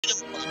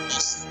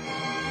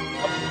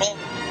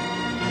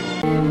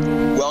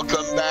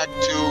Welcome back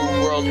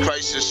to World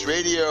Crisis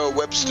Radio.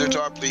 Webster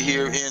Tarpley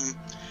here in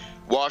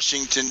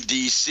Washington,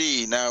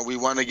 D.C. Now, we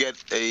want to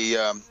get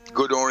a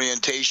good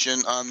orientation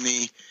on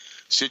the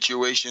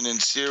situation in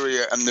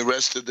Syria and the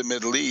rest of the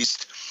Middle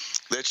East.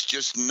 Let's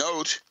just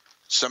note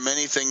so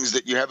many things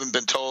that you haven't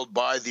been told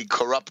by the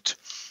corrupt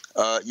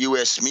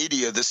U.S.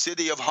 media. The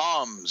city of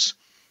Homs,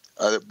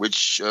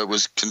 which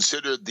was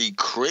considered the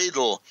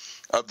cradle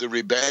of the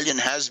rebellion,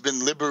 has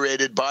been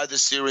liberated by the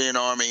Syrian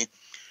army,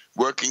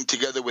 working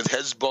together with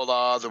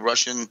Hezbollah, the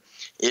Russian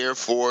Air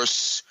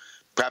Force,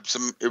 perhaps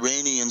some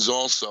Iranians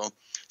also.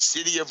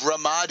 City of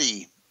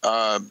Ramadi,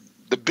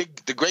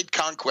 the great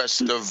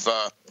conquest of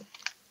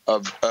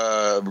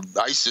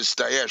ISIS,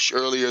 Daesh,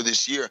 earlier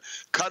this year,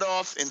 cut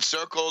off,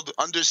 encircled,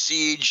 under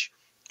siege,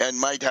 and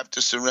might have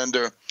to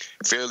surrender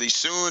fairly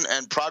soon.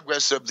 And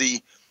progress of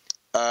the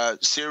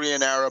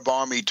Syrian Arab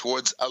army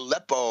towards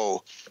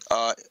Aleppo,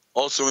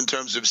 also in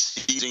terms of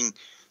seizing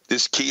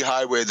this key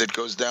highway that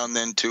goes down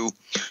then to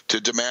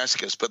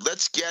Damascus. But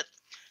let's get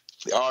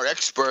our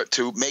expert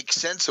to make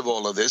sense of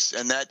all of this,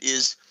 and that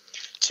is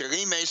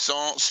Thierry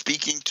Maison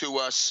speaking to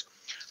us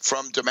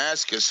from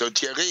Damascus. So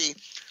Thierry,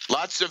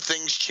 lots of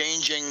things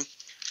changing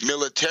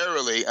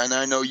militarily, and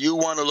I know you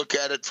want to look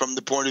at it from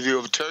the point of view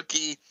of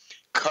Turkey,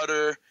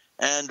 Qatar,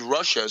 and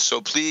Russia.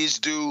 So please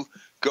do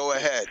go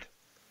ahead.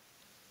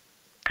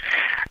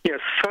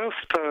 Yes,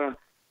 first,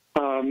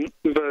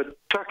 the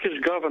Turkish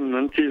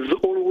government is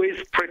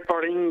always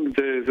preparing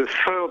the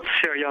third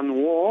Syrian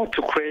war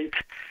to create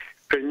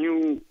a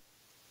new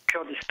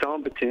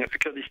Kurdistan, but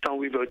Kurdistan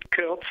without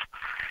Kurds,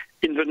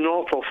 in the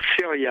north of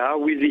Syria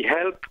with the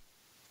help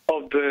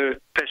of the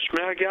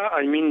Peshmerga,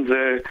 I mean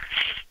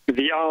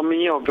the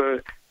army of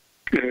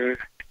the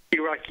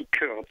Iraqi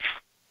Kurds.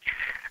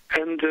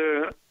 And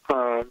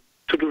to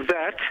do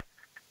that,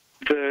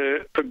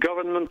 the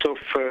government of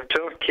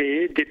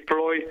Turkey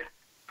deployed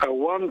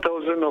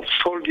 1,000 of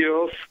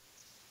soldiers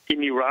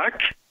in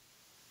Iraq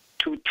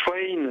to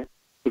train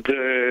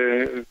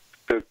the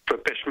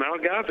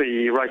Peshmerga,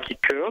 the Iraqi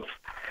Kurds,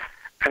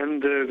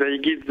 and they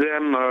give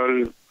them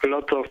a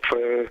lot of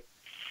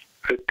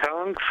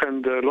tanks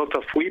and a lot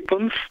of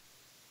weapons.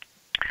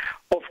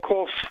 Of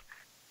course,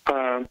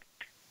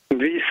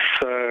 this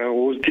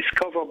was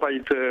discovered by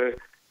the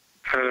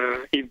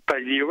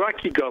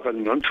Iraqi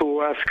government,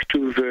 who asked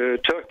to the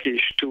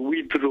Turkish to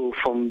withdraw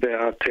from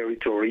their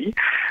territory,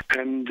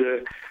 and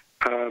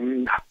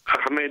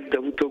Ahmed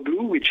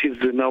Davutoglu, which is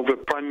now the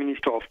Prime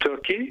Minister of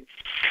Turkey,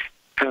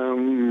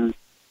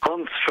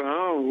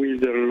 answer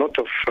with a lot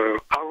of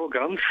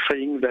arrogance,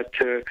 saying that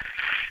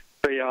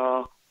they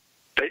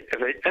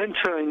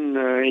enter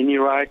in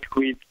Iraq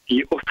with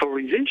the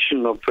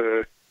authorization of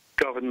the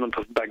government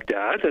of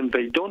Baghdad, and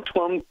they don't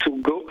want to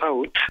go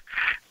out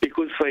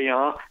because they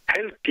are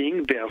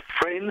helping their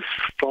friends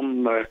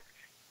from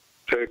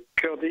the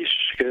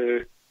Kurdish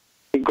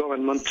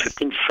government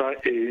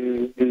inside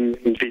in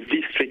the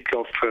district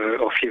of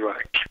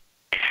Iraq.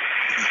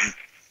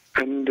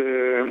 And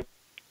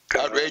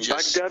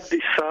outrageous. Baghdad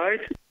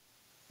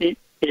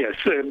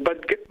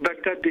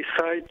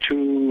decide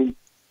to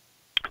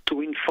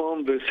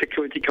inform the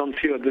Security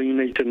Council of the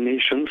United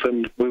Nations,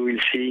 and we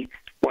will see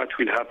what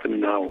will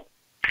happen now.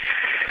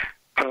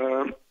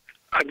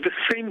 At the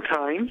same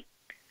time,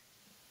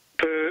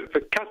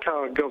 the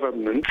Qatar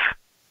government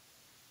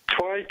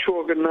tried to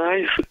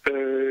organize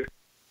a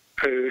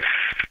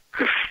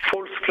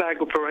false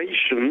flag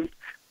operation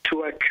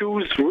to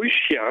accuse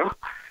Russia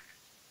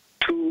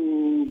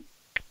to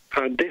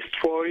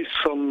destroy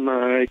some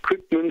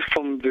equipment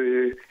from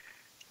the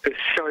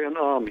Syrian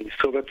army.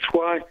 So that's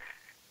why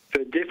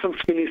the Defense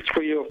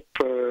Ministry of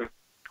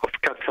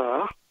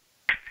Qatar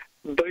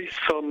buy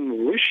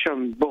some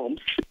Russian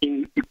bombs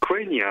in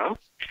Ukraine.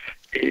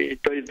 They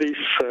did this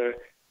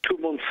 2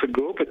 months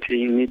ago, but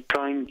they need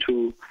time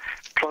to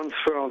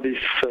transfer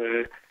these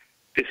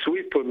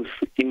weapons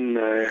in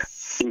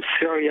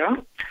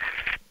Syria.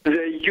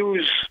 They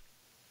use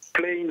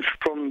planes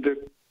from the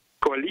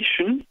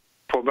coalition,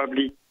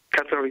 probably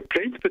Qatari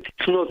planes, but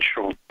it's not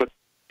sure. But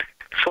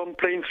some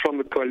planes from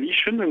the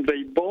coalition, and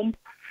they bomb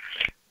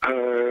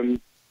a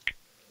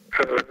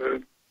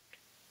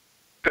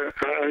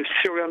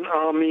Syrian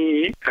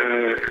army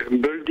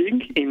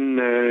building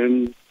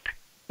in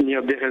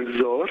near Deir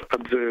ez-Zor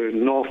at the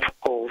north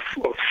of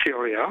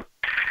Syria.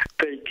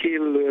 They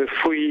kill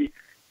 3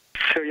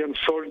 Syrian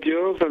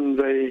soldiers and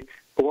they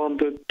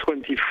wounded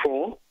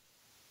 24.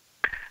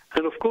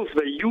 And of course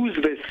they use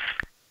this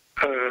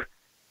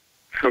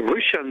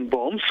Russian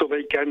bombs so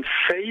they can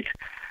say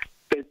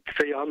that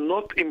they are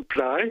not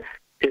implied.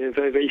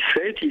 They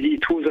said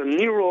it was an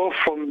error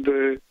from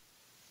the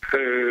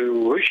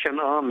Russian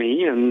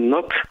army and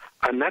not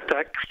an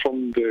attack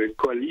from the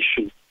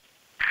coalition.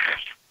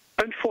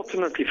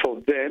 Unfortunately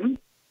for them,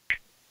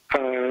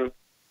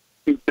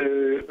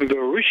 the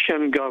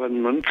Russian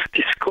government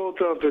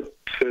discovered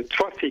the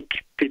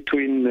traffic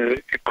between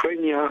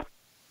Ukraine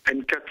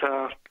and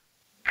Qatar,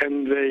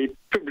 and they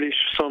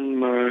published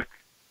some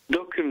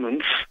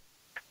documents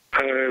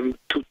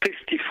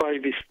by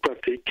this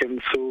traffic,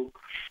 and so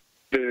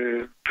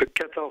the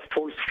Qatar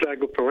false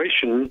flag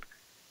operation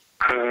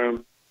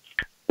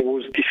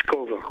was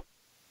discovered.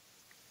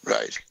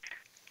 Right.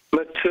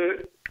 But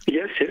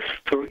yes,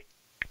 sorry.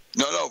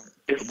 No.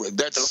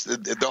 That's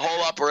the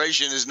whole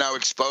operation is now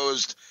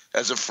exposed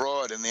as a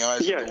fraud in the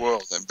eyes of the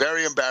world, and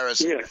very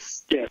embarrassing.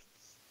 Yes.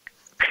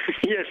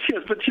 Yes,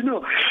 but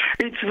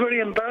it's very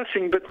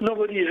embarrassing, but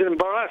nobody is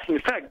embarrassed,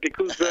 in fact,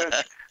 because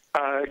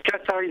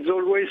Qatar is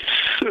always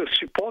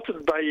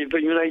supported by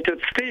the United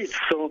States.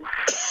 So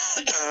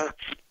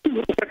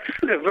that's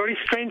a very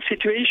strange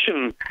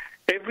situation.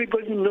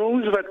 Everybody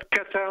knows that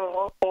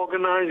Qatar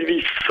organized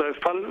this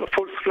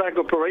false flag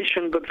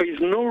operation, but there is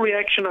no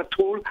reaction at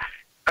all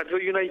at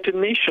the United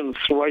Nations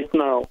right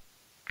now.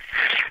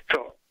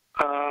 So,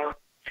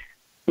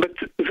 but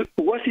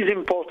what is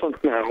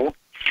important now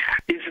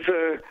is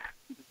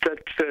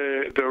that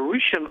the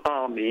Russian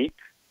army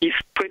is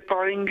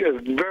preparing a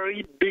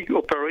very big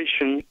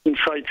operation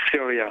inside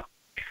Syria.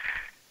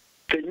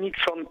 They need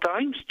some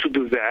time to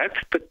do that,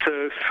 but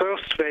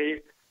first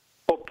they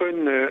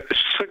open a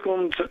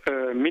second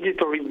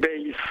military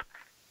base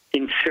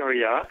in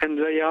Syria, and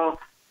they are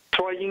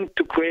trying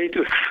to create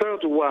a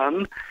third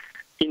one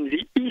in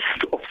the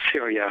east of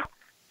Syria,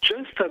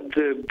 just at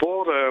the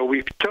border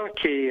with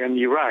Turkey and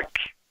Iraq.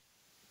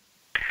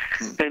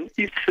 And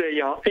if they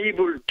are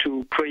able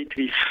to create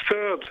this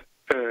third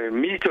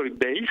military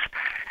base,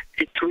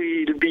 it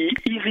will be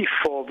easy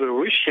for the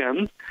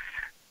Russians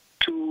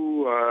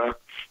to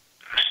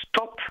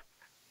stop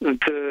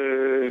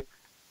the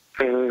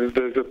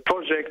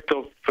project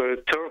of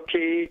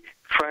Turkey,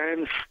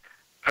 France,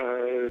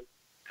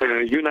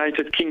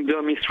 United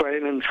Kingdom,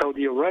 Israel, and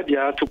Saudi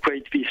Arabia to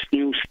create this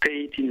new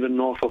state in the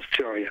north of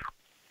Syria.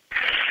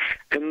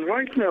 And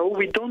right now,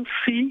 we don't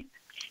see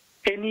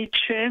any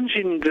change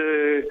in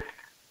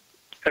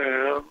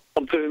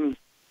on the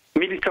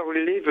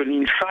military level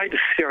inside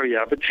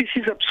Syria. But this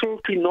is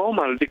absolutely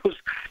normal because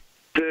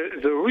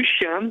the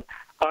Russians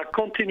are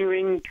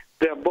continuing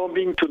their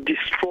bombing to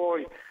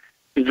destroy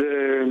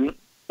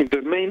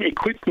the main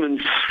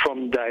equipments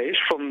from Daesh,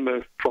 from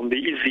the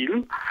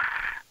ISIL,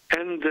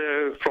 and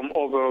from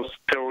other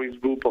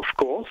terrorist groups, of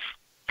course.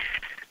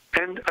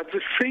 And at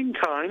the same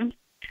time,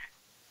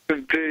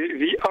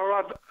 the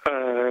Arab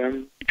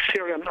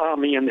Syrian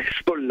army and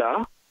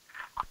Hezbollah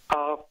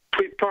are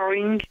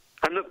preparing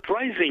an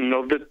uprising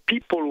of the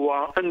people who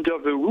are under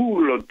the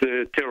rule of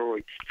the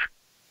terrorists.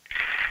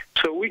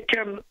 So we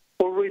can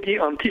already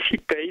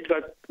anticipate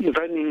that in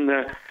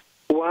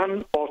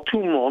 1 or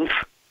 2 months,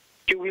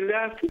 you will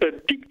have a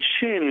big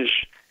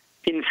change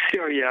in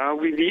Syria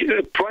with the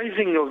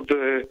uprising of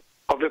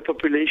the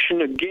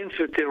population against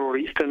the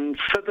terrorists, and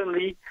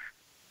suddenly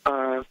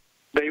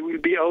they will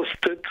be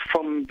ousted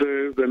from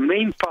the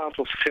main part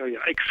of Syria,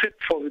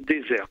 except for the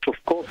desert.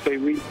 Of course, they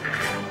will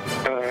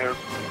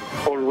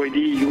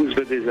already use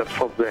the desert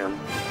for them.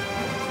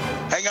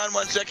 Hang on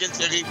 1 second,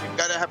 Thierry. We've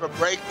got to have a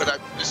break, but I'll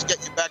just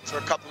get you back for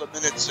a couple of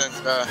minutes and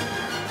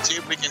see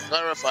if we can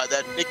clarify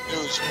that big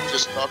news we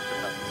just talked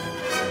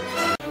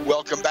about.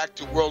 Welcome back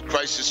to World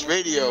Crisis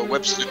Radio.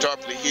 Webster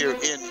Tarpley here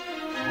in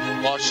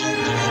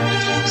Washington,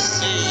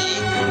 D.C.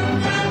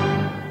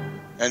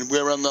 And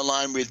we're on the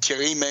line with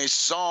Thierry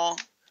Maison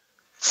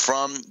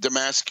from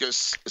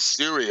Damascus,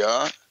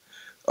 Syria,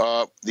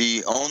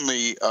 the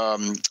only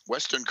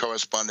Western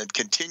correspondent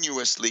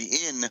continuously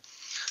in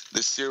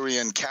the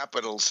Syrian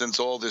capital since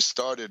all this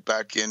started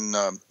back in,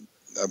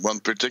 one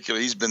particular,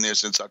 he's been there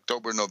since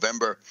October,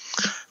 November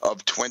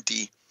of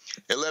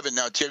 2011.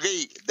 Now,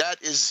 Thierry,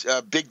 that is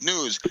big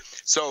news.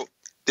 So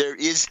there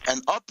is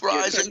an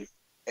uprising,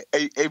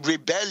 a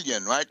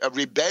rebellion, right? A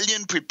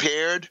rebellion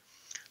prepared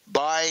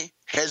by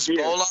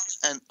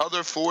Hezbollah and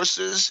other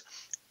forces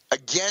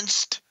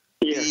against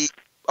the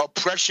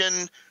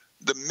oppression,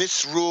 the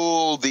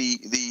misrule,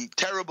 the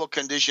terrible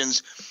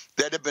conditions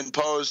that have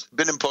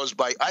been imposed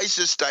by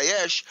ISIS,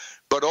 Daesh,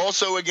 but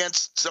also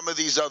against some of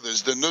these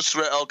others, the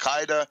Nusra,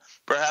 Al-Qaeda,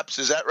 perhaps.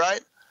 Is that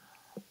right?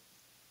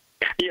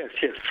 Yes,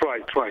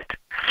 right.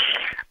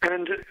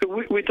 And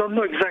we don't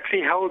know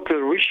exactly how the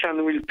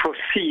Russians will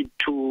proceed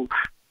to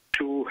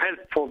help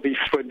for this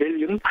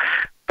rebellion,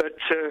 but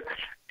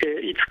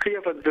it's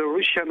clear that the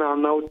Russians are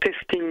now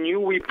testing new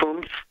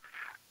weapons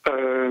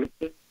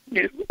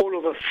all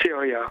over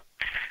Syria.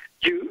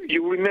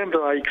 You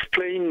remember I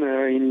explained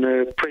in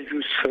a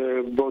previous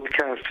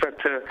broadcast that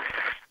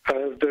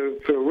the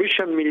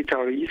Russian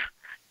militaries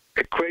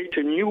create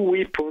a new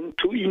weapon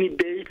to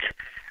inhibit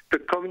the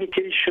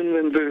communication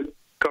and the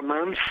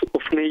commands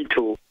of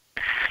NATO.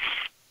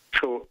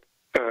 So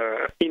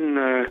in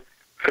a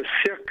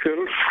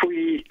circle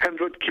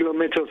 300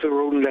 kilometers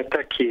around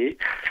Latakia,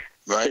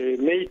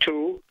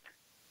 NATO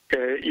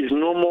is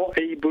no more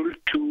able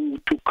to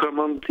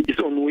command its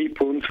own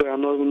weapons. They are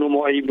no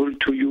more able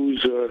to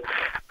use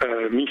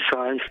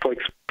missiles,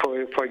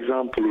 for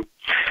example.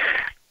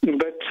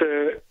 But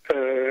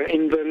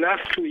in the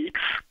last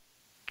weeks,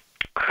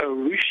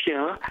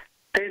 Russia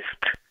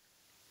tested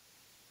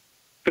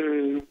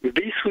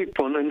this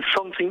weapon and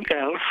something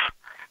else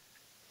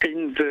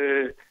in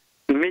the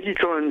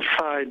Mediterranean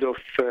side of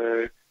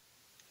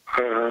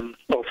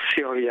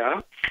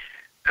Syria.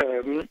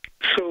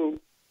 So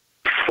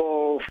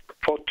for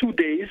 2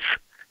 days,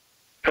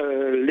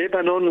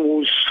 Lebanon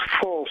was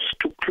forced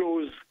to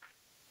close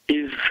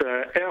its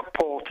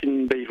airport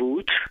in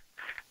Beirut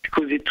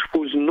because it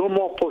was no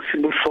more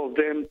possible for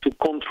them to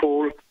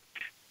control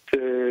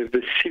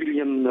the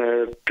civilian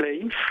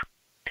planes,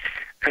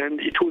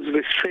 and it was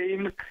the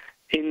same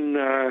in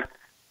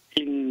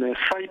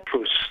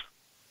Cyprus,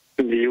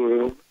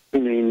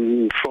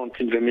 in front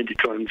in the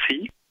Mediterranean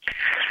Sea.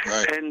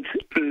 Right. And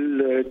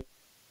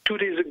 2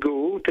 days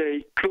ago,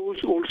 they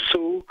closed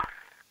also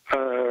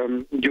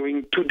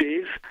during 2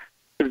 days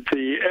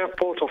the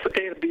airport of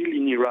Erbil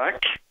in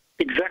Iraq,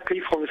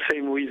 exactly for the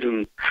same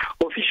reason.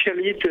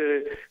 Officially,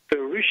 the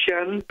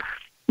Russians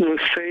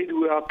said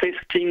we are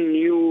testing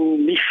new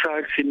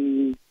missiles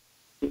in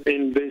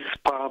these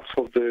parts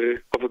of the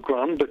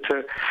ground, but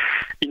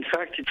in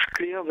fact, it's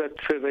clear that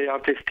they are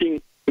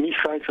testing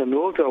missiles and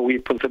other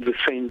weapons at the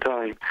same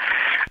time.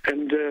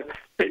 And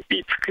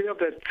it's clear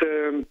that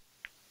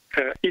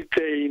if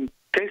they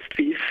test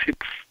this,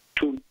 it's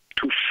to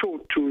show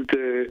to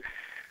the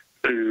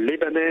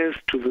Lebanese,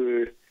 to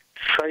the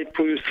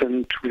Cyprus,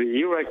 and to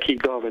the Iraqi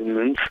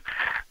government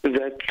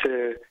that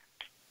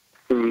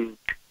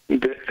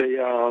they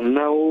are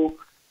now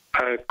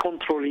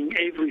controlling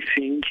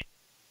everything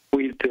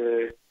with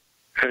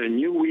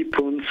new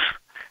weapons,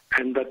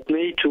 and that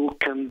NATO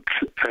can't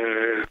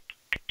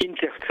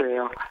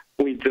interfere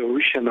with the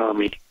Russian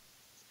army.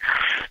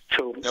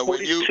 So now, what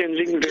is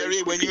changing?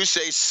 Jerry, when you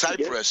say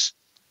Cyprus,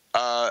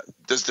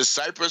 does the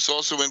Cyprus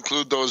also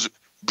include those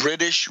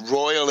British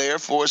Royal Air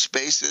Force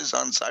bases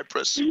on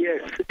Cyprus?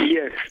 Yes.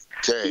 Okay.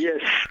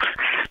 Yes.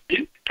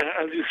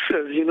 As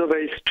you know,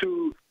 there is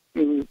two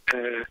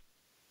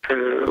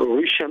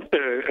Russian,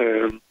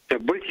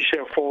 British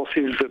Air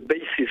Forces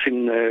bases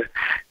in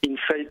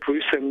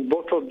Cyprus, and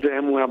both of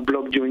them were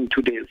blocked during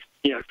 2 days.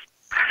 Yes.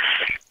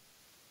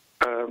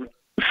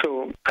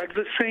 So at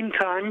the same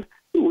time,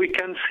 we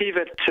can see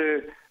that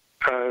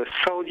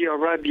Saudi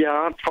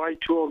Arabia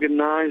tried to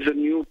organize a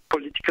new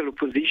political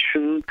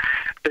opposition.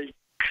 They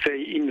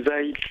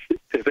invite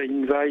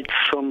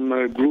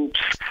some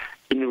groups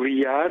in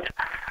Riyadh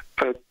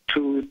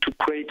to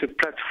create a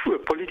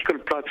political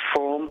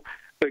platform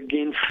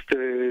against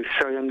the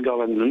Syrian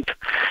government.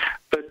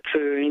 But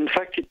in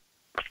fact,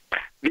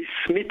 this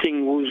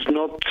meeting was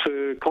not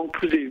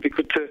conclusive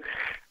because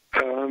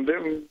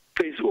there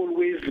is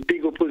always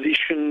big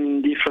opposition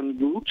in different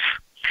groups,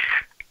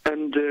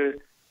 and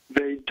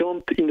they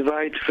don't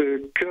invite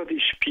the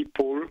Kurdish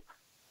people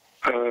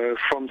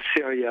from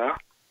Syria.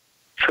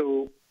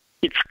 So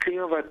it's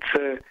clear that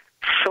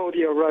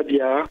Saudi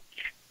Arabia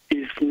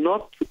is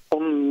not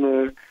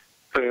on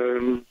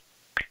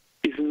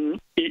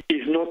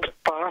is not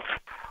part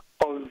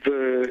of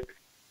the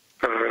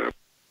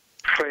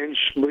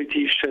French,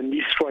 British, and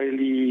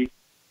Israeli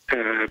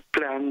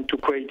plan to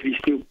create this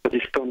new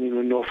Kurdistan in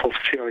the north of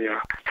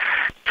Syria.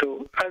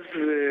 So as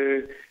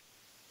the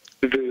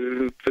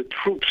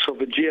troops of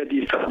the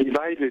jihadists are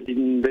divided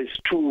in these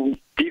two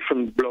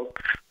different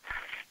blocks,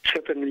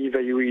 certainly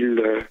they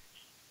will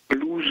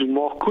lose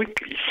more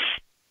quickly.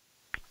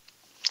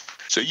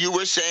 So you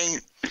were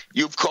saying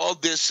you've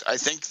called this, I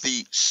think,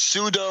 the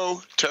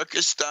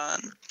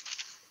pseudo-Turkestan,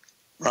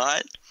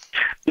 right?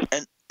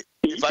 And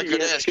if I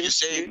could ask, you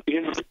say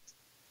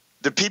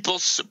the people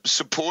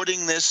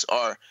supporting this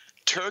are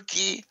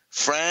Turkey,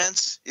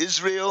 France,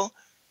 Israel,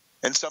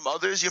 and some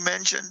others you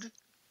mentioned?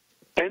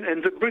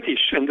 And the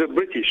British,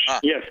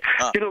 yes.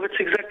 You know, that's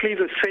exactly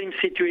the same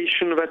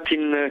situation that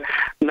in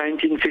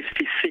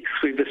 1956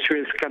 with the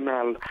Suez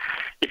Canal.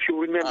 If you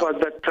remember at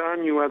that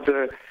time, you had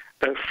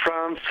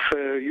France,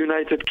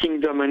 United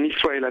Kingdom, and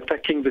Israel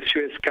attacking the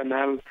Suez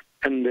Canal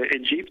and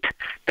Egypt,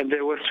 and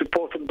they were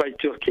supported by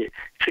Turkey.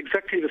 It's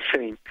exactly the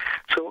same.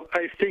 So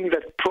I think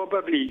that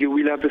probably you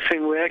will have the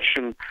same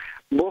reaction,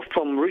 both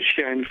from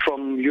Russia and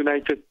from the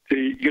United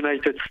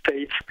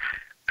States,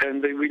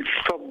 and they will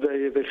stop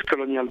this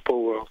colonial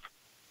power.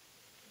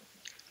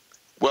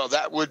 Well,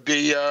 that would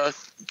be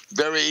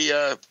very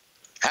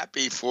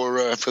happy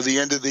for the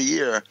end of the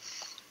year.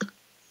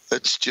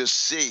 Let's just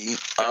see.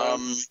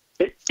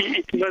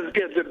 It must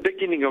be at the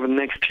beginning of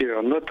next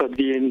year, not at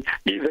the end.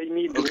 They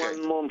need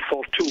 1 month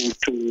or two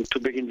to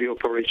begin the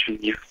operation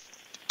here.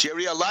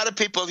 Jerry, a lot of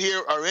people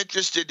here are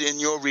interested in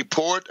your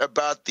report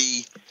about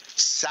the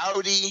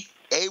Saudi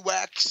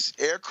AWACS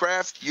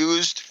aircraft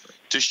used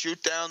to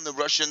shoot down the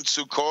Russian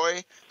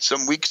Sukhoi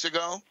some weeks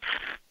ago.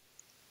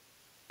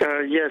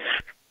 Yes.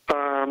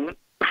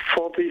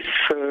 For this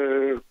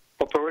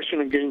operation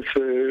against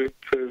the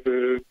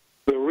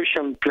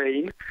Russian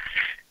plane,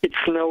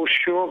 it's now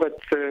sure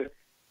that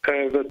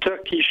the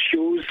Turkish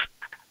use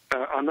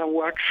an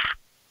AWACS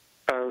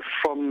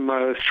from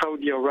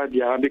Saudi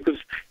Arabia because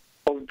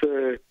of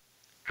the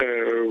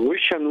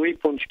Russian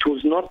weapons. It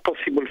was not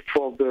possible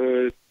for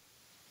the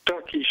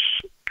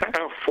Turkish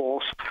Air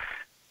Force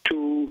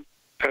to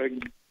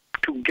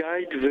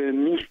guide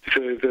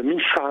the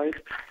missile